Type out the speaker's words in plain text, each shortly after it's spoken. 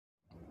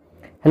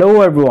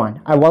Hello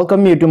everyone, I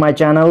welcome you to my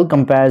channel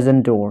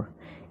Comparison Tour.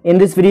 In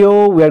this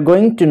video, we are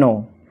going to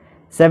know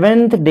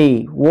 7th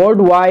day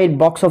worldwide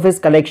box office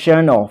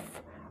collection of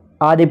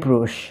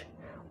Adipurush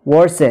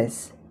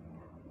versus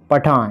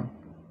Pathan.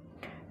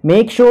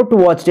 Make sure to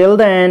watch till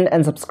the end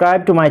and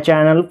subscribe to my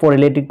channel for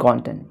related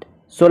content.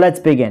 So let's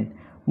begin.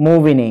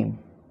 Movie name: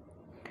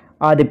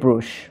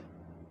 Adipurush.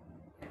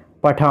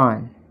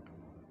 Pathan.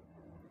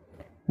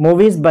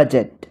 Movie's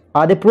budget: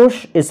 Adipurush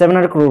is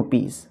 700 crore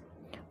rupees.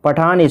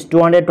 Pathan is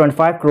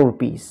 225 crore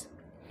rupees.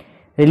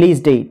 Release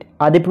date: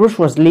 Adipurush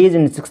was released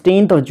on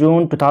 16th of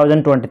June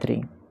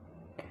 2023.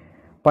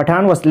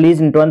 Pathan was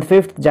released on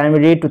 25th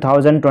January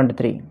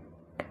 2023.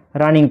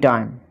 Running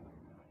time: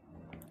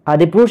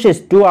 Adipurush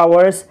is 2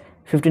 hours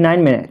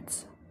 59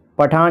 minutes.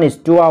 Pathan is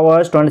 2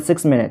 hours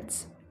 26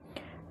 minutes.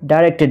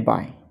 Directed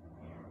by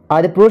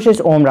Adipurush is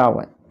Om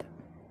Rawat.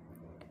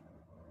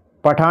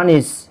 Pathan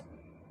is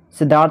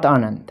Siddharth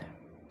Anand.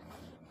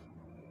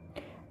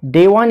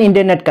 Day 1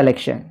 Indian net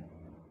collection: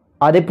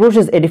 Adipurush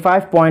is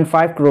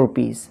 85.5 crore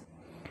rupees.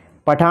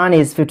 Pathan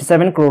is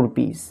 57 crore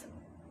rupees.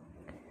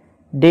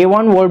 Day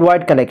 1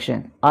 worldwide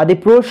collection: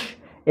 Adipurush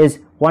is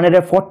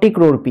 140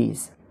 crore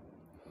rupees.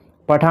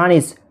 Pathan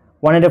is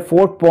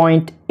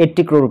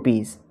 104.80 crore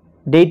rupees.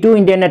 Day 2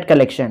 Indian net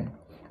collection: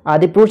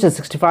 Adipurush is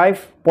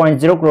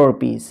 65.0 crore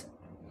rupees.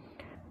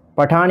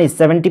 Pathan is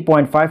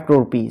 70.5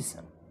 crore rupees.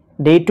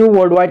 Day 2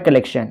 worldwide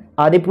collection: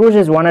 Adipurush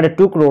is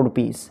 102 crore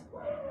rupees.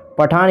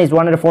 Pathan is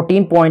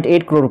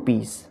 114.8 crore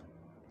rupees.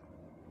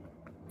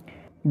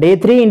 Day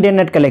 3 Indian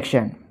net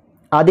collection: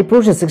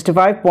 Adipurush is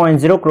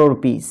 65.0 crore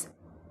rupees.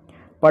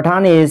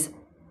 Pathan is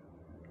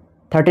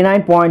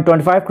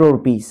 39.25 crore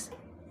rupees.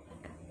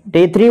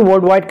 Day 3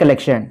 worldwide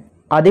collection: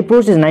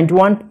 Adipurush is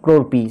 91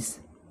 crore rupees.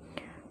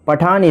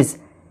 Pathan is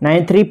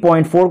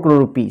 93.4 crore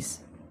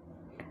rupees.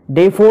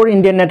 Day 4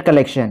 Indian net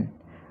collection: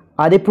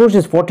 Adipurush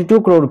is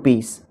 42 crore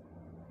rupees.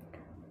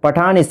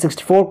 Pathan is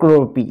 64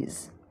 crore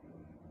rupees.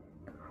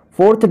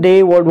 4th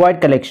day worldwide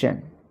collection: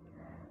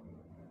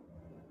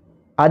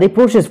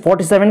 Adipurush is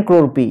 47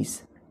 crore rupees.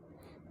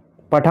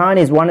 Pathan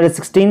is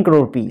 116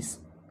 crore rupees.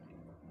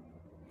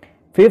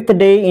 5th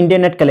day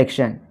Indian net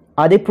collection: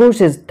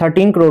 Adipurush is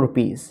 13 crore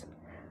rupees.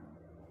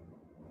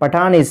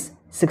 Pathan is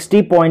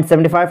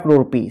 60.75 crore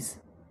rupees.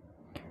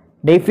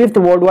 Day 5th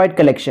worldwide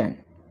collection: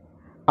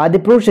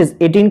 Adipurush is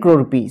 18 crore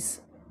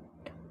rupees.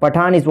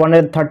 Pathan is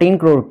 113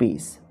 crore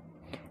rupees.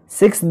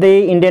 6th day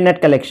Indian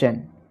net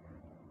collection: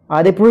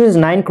 Adipurush is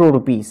 9 crore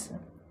rupees.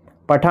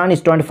 Pathan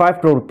is 25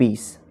 crore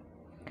rupees.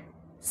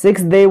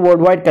 6th day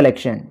worldwide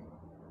collection: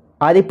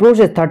 Adipurush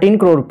is 13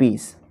 crore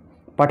rupees.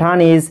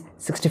 Pathan is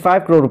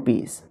 65 crore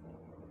rupees.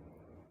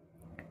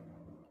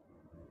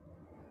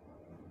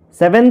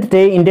 7th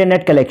day Indian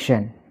net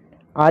collection: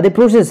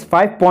 Adipurush is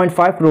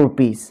 5.5 crore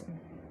rupees.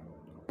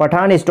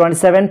 Pathan is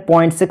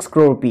 27.6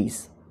 crore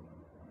rupees.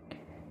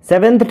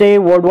 7th day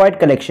worldwide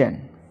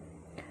collection: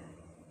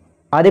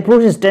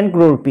 Adipurush is 10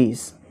 crore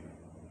rupees.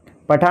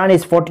 Pathan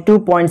is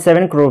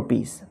 42.7 crore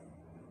rupees.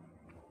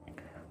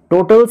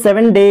 Total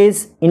 7 days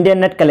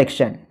Indian net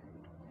collection: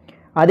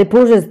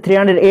 Adipurush is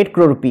 308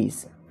 crore rupees.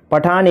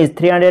 Pathan is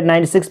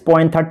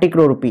 396.30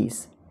 crore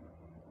rupees.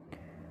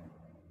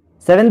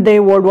 7th day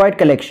worldwide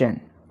collection: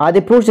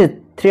 Adipurush is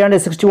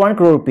 361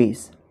 crore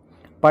rupees.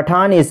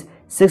 Pathan is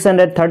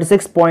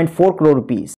 636.4 crore rupees.